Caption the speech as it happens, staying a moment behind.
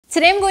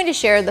Today I'm going to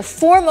share the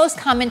 4 most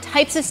common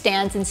types of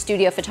stands in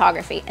studio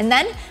photography, and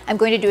then I'm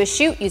going to do a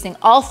shoot using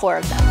all 4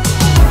 of them.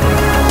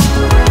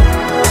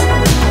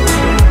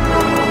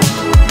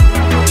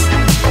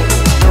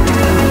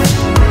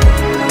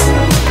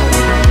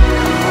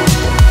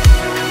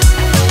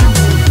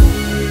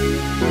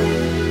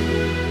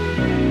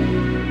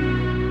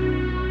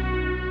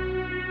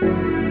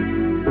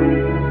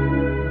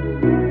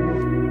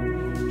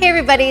 Hey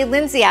everybody,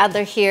 Lindsay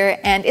Adler here,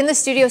 and in the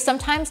studio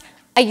sometimes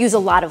I use a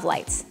lot of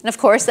lights. And of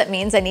course that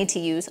means I need to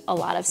use a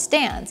lot of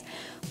stands.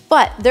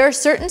 But there are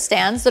certain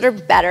stands that are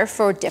better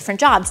for different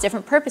jobs,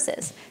 different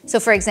purposes. So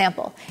for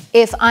example,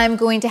 if I'm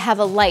going to have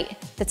a light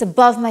that's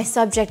above my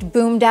subject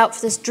boomed out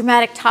for this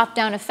dramatic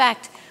top-down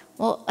effect,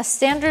 well, a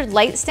standard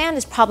light stand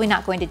is probably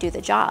not going to do the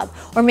job.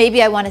 Or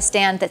maybe I want a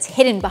stand that's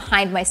hidden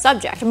behind my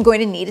subject. I'm going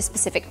to need a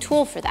specific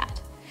tool for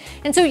that.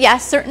 And so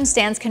yes, certain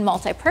stands can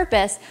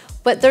multi-purpose,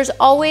 but there's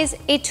always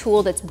a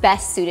tool that's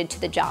best suited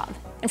to the job.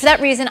 And for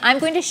that reason, I'm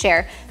going to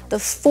share the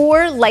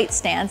 4 light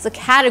stands, the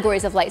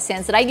categories of light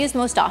stands that I use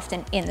most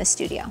often in the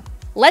studio.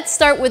 Let's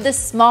start with the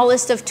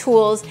smallest of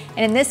tools, and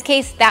in this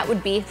case, that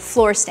would be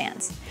floor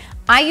stands.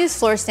 I use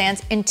floor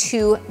stands in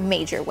 2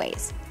 major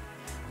ways.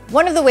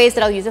 One of the ways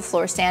that I'll use a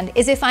floor stand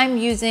is if I'm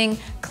using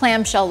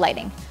clamshell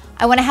lighting.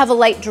 I want to have a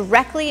light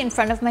directly in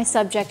front of my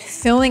subject,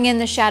 filling in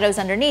the shadows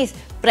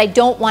underneath, but I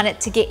don't want it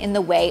to get in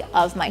the way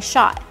of my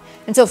shot.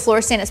 And so a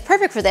floor stand is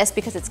perfect for this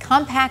because it's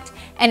compact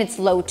and it's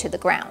low to the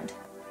ground.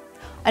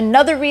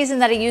 Another reason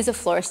that I use a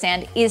floor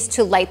stand is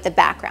to light the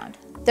background.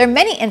 There are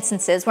many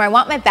instances where I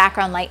want my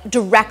background light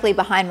directly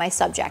behind my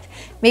subject.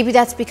 Maybe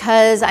that's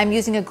because I'm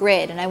using a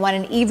grid and I want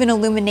an even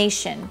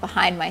illumination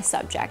behind my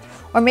subject.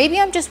 Or maybe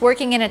I'm just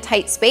working in a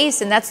tight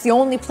space and that's the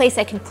only place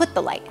I can put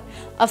the light.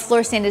 A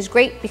floor stand is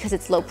great because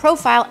it's low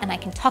profile and I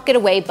can tuck it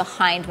away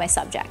behind my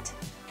subject.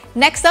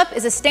 Next up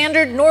is a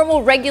standard,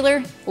 normal,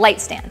 regular light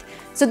stand.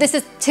 So this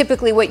is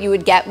typically what you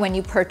would get when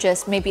you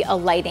purchase maybe a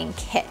lighting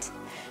kit.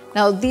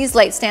 Now these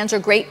light stands are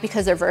great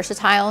because they're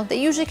versatile. They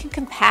usually can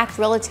compact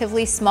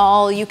relatively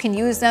small. You can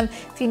use them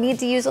if you need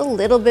to use a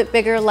little bit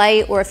bigger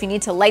light or if you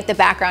need to light the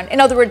background.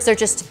 In other words, they're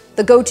just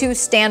the go-to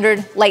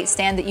standard light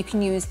stand that you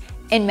can use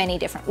in many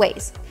different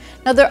ways.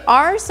 Now there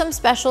are some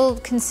special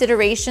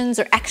considerations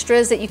or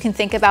extras that you can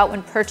think about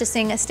when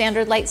purchasing a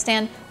standard light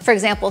stand. For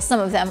example, some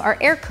of them are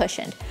air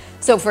cushioned.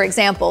 So for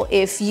example,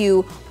 if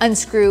you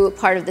unscrew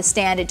part of the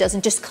stand, it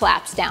doesn't just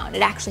collapse down.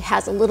 It actually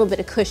has a little bit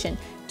of cushion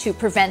to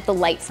prevent the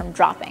light from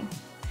dropping.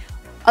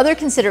 Other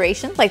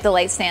considerations, like the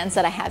light stands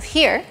that I have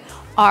here,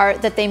 are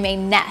that they may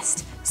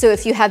nest. So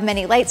if you have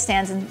many light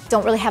stands and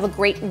don't really have a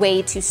great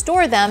way to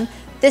store them,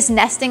 this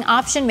nesting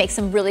option makes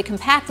them really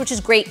compact, which is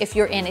great if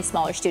you're in a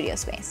smaller studio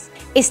space.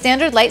 A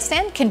standard light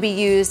stand can be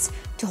used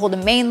to hold a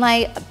main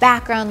light, a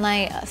background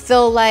light, a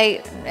fill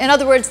light. In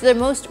other words, they're the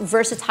most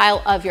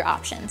versatile of your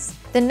options.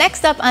 The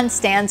next up on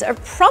stands are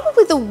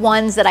probably the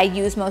ones that I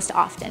use most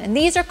often, and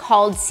these are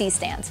called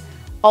C-stands,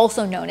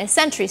 also known as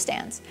sentry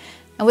stands.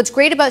 And what's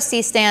great about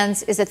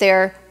C-stands is that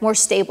they're more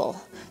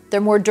stable, they're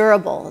more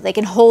durable, they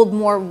can hold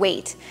more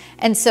weight.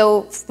 And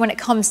so when it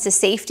comes to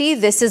safety,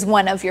 this is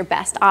one of your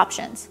best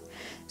options.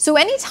 So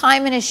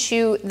anytime in a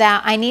shoot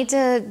that I need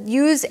to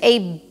use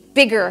a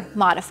bigger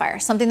modifier,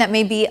 something that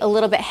may be a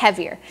little bit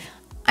heavier,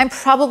 I'm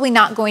probably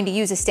not going to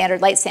use a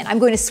standard light stand. I'm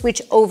going to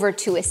switch over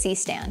to a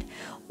C-stand.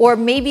 Or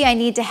maybe I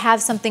need to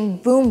have something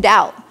boomed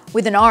out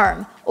with an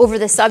arm over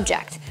the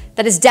subject.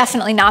 That is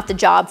definitely not the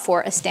job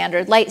for a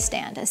standard light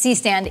stand. A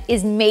C-stand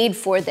is made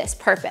for this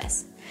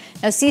purpose.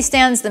 Now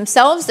C-stands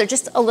themselves, they're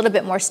just a little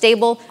bit more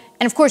stable.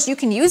 And of course you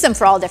can use them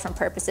for all different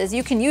purposes.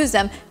 You can use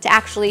them to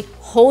actually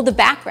hold a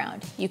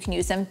background. You can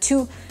use them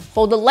to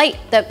hold a light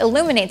that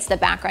illuminates the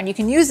background. You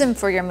can use them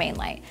for your main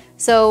light.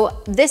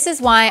 So this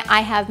is why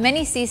I have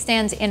many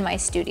C-stands in my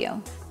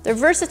studio. They're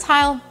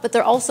versatile, but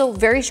they're also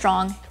very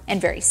strong and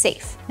very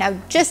safe. Now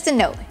just a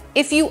note,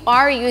 if you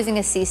are using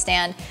a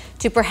C-stand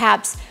to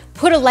perhaps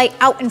put a light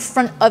out in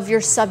front of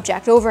your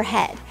subject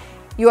overhead,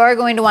 you are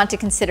going to want to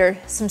consider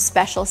some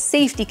special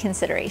safety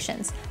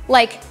considerations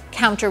like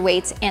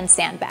counterweights and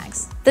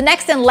sandbags. The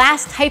next and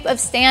last type of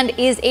stand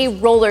is a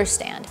roller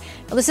stand.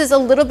 Now, this is a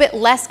little bit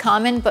less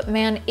common, but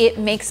man, it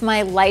makes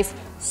my life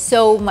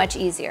so much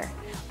easier.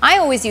 I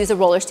always use a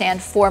roller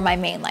stand for my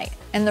main light.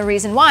 And the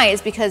reason why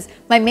is because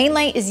my main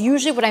light is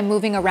usually what I'm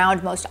moving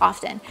around most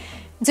often.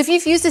 So if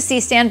you've used a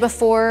C-stand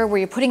before where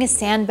you're putting a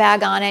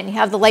sandbag on it and you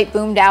have the light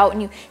boomed out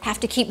and you have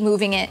to keep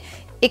moving it,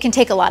 it can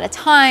take a lot of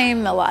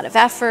time, a lot of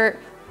effort,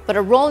 but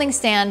a rolling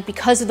stand,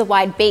 because of the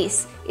wide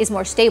base, is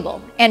more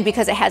stable. And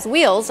because it has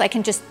wheels, I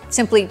can just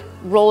simply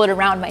roll it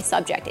around my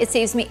subject. It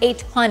saves me a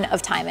ton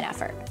of time and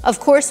effort. Of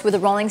course, with a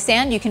rolling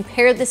stand, you can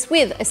pair this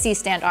with a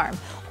C-stand arm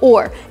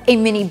or a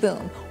mini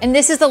boom. And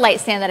this is the light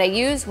stand that I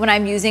use when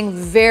I'm using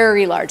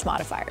very large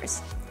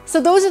modifiers. So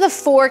those are the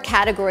 4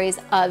 categories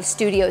of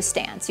studio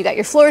stands. You got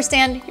your floor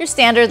stand, your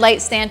standard light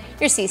stand,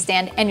 your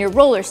C-stand, and your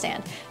roller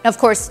stand. Now, of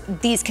course,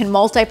 these can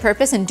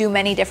multi-purpose and do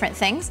many different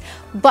things,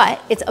 but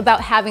it's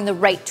about having the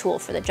right tool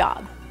for the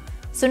job.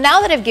 So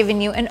now that I've given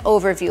you an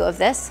overview of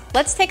this,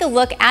 let's take a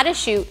look at a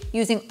shoot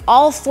using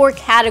all 4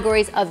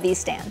 categories of these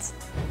stands.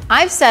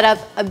 I've set up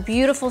a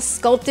beautiful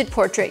sculpted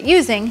portrait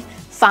using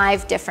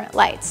 5 different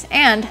lights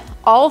and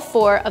all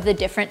 4 of the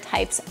different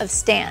types of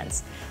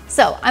stands.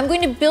 So I'm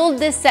going to build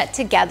this set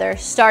together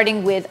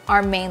starting with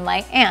our main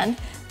light and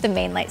the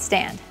main light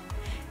stand.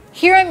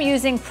 Here I'm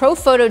using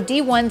ProPhoto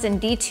D1s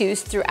and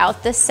D2s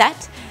throughout the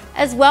set,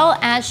 as well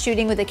as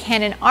shooting with a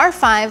Canon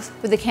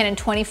R5 with a Canon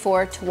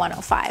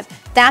 24-105.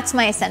 That's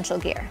my essential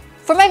gear.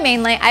 For my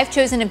main light, I've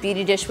chosen a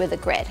beauty dish with a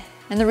grid.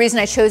 And the reason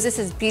I chose this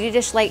is beauty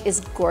dish light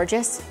is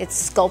gorgeous,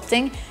 it's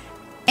sculpting,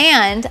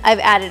 and I've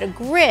added a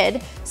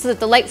grid so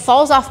that the light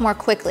falls off more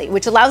quickly,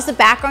 which allows the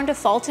background to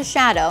fall to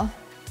shadow,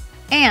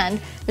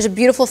 and there's a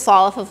beautiful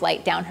fall off of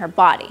light down her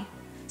body.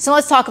 So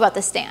let's talk about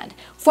the stand.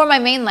 For my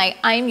main light,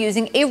 I'm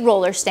using a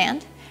roller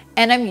stand,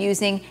 and I'm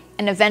using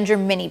an Avenger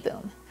mini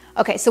boom.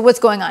 Okay, so what's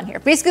going on here?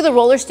 Basically, the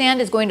roller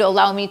stand is going to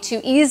allow me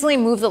to easily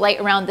move the light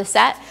around the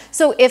set.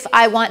 So if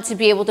I want to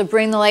be able to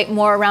bring the light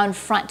more around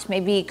front,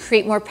 maybe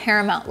create more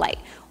paramount light,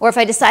 or if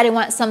I decide I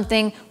want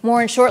something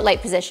more in short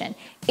light position,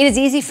 it is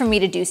easy for me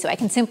to do so. I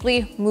can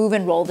simply move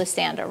and roll the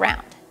stand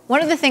around.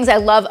 One of the things I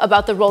love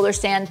about the roller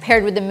stand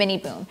paired with the mini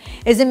boom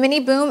is the mini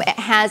boom, it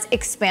has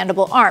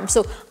expandable arms.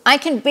 So I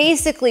can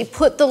basically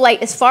put the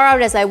light as far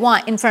out as I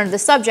want in front of the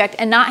subject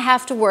and not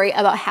have to worry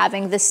about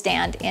having the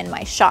stand in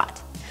my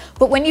shot.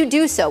 But when you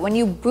do so, when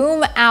you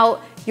boom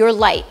out your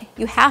light,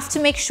 you have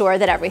to make sure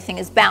that everything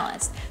is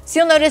balanced.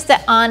 So you'll notice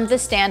that on the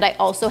stand, I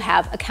also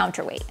have a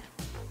counterweight.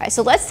 All right,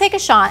 so let's take a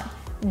shot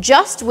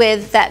just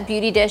with that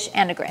beauty dish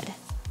and a grid.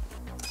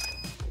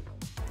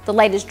 The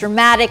light is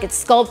dramatic, it's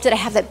sculpted, I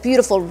have that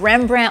beautiful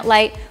Rembrandt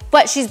light,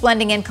 but she's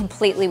blending in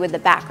completely with the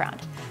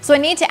background. So I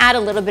need to add a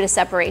little bit of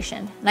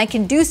separation, and I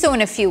can do so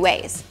in a few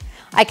ways.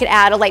 I could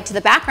add a light to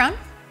the background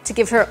to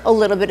give her a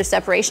little bit of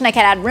separation. I could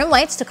add rim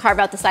lights to carve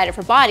out the side of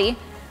her body,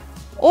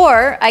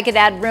 or I could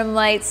add rim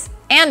lights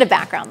and a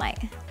background light.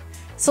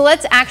 So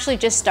let's actually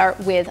just start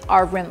with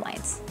our rim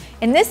lights.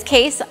 In this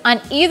case,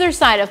 on either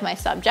side of my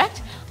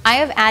subject, I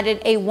have added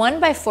a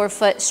 1x4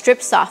 foot strip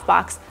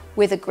softbox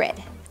with a grid.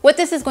 What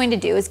this is going to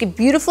do is give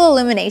beautiful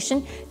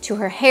illumination to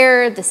her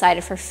hair, the side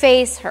of her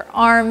face, her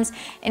arms,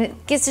 and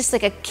it gives just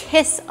like a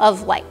kiss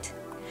of light.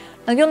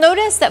 Now you'll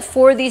notice that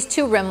for these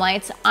 2 rim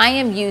lights, I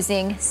am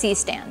using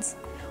C-stands.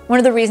 One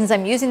of the reasons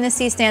I'm using the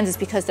C-stands is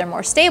because they're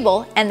more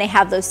stable and they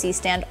have those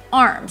C-stand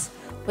arms.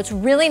 What's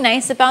really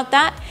nice about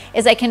that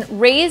is I can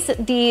raise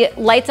the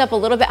lights up a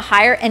little bit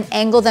higher and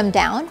angle them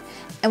down.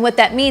 And what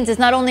that means is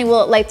not only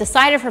will it light the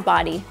side of her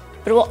body,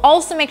 but it will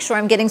also make sure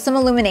I'm getting some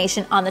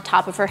illumination on the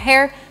top of her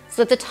hair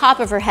so that the top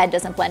of her head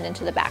doesn't blend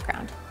into the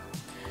background.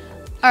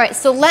 All right,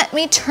 so let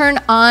me turn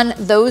on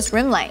those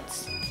rim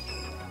lights.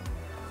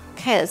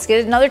 Okay, let's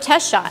get another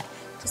test shot.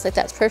 Just like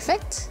that's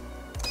perfect.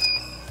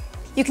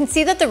 You can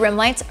see that the rim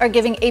lights are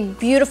giving a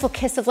beautiful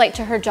kiss of light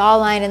to her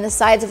jawline and the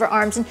sides of her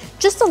arms and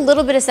just a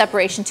little bit of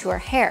separation to her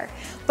hair.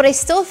 But I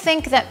still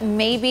think that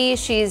maybe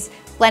she's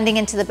blending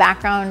into the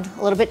background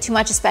a little bit too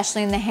much,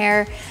 especially in the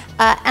hair.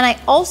 And I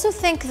also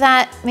think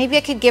that maybe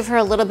I could give her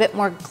a little bit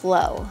more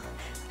glow,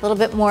 a little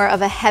bit more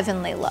of a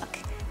heavenly look.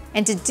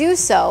 And to do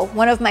so,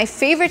 one of my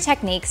favorite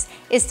techniques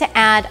is to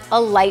add a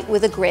light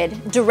with a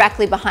grid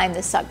directly behind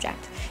the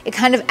subject. It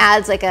kind of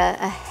adds like a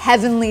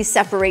heavenly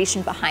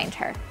separation behind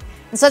her.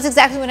 And so that's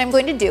exactly what I'm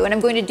going to do, and I'm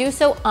going to do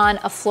so on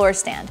a floor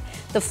stand.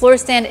 The floor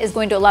stand is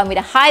going to allow me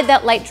to hide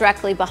that light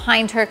directly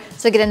behind her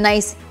so I get a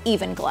nice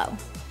even glow.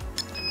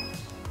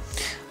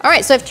 All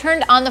right, so I've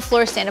turned on the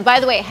floor stand, and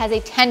by the way, it has a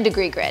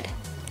 10-degree grid.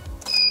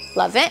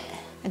 Love it.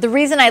 The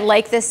reason I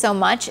like this so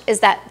much is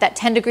that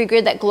 10-degree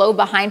grid, that glow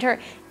behind her,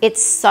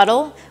 it's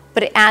subtle,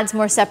 but it adds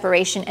more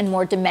separation and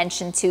more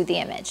dimension to the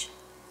image.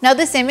 Now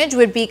this image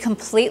would be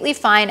completely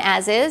fine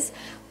as is,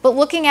 but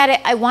looking at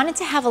it, I wanted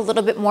to have a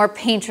little bit more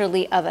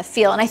painterly of a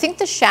feel. And I think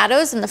the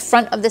shadows in the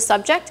front of the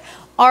subject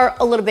are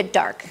a little bit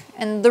dark.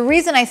 And the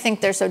reason I think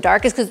they're so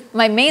dark is because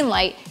my main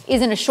light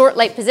is in a short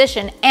light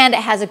position and it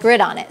has a grid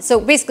on it.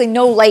 So basically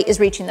no light is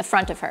reaching the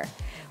front of her,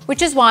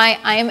 which is why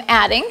I am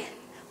adding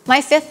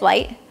my 5th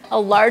light, a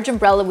large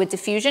umbrella with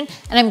diffusion,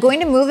 and I'm going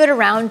to move it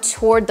around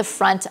toward the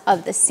front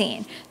of the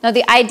scene. Now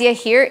the idea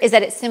here is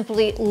that it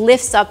simply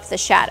lifts up the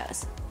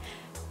shadows.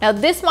 Now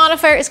this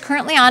modifier is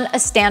currently on a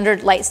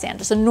standard light stand,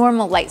 just a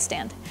normal light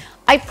stand.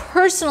 I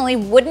personally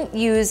wouldn't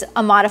use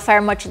a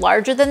modifier much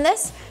larger than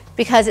this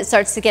because it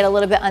starts to get a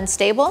little bit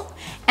unstable.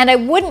 And I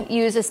wouldn't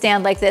use a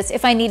stand like this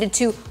if I needed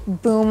to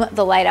boom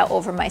the light out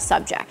over my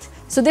subject.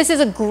 So this is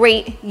a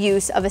great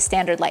use of a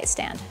standard light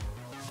stand.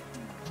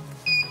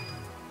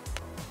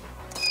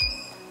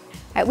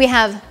 All right, we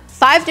have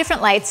 5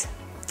 different lights,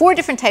 4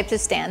 different types of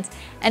stands,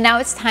 and now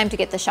it's time to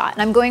get the shot.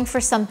 And I'm going for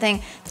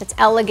something that's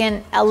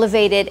elegant,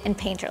 elevated, and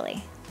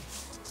painterly.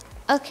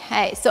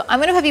 Okay, so I'm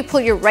gonna have you pull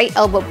your right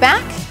elbow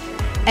back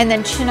and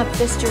then chin up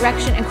this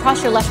direction and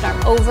cross your left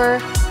arm over.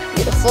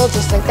 Beautiful,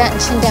 just like that,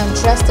 and chin down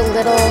just a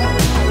little.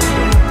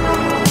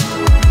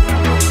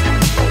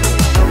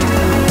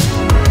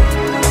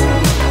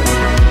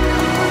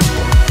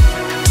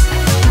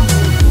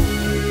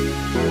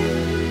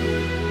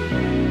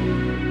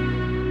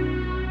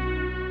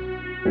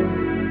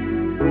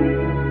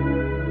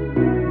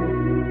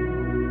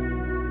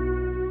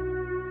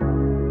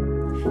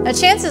 Now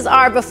chances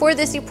are before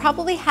this you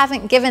probably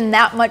haven't given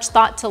that much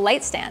thought to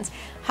light stands.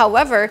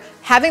 However,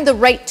 having the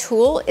right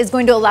tool is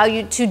going to allow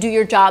you to do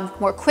your job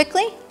more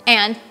quickly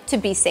and to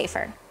be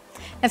safer.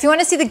 Now, if you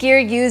want to see the gear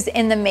used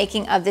in the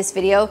making of this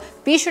video,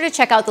 be sure to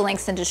check out the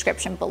links in the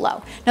description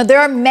below. Now, there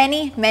are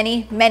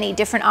many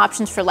different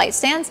options for light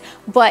stands,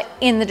 but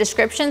in the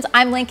descriptions,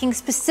 I'm linking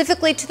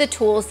specifically to the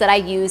tools that I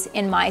use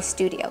in my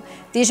studio.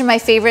 These are my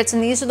favorites,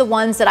 and these are the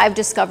ones that I've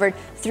discovered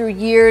through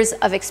years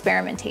of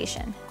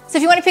experimentation. So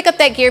if you want to pick up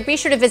that gear, be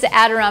sure to visit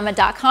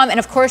Adorama.com, and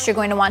of course, you're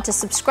going to want to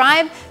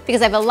subscribe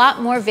because I have a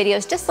lot more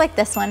videos just like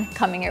this one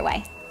coming your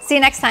way. See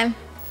you next time.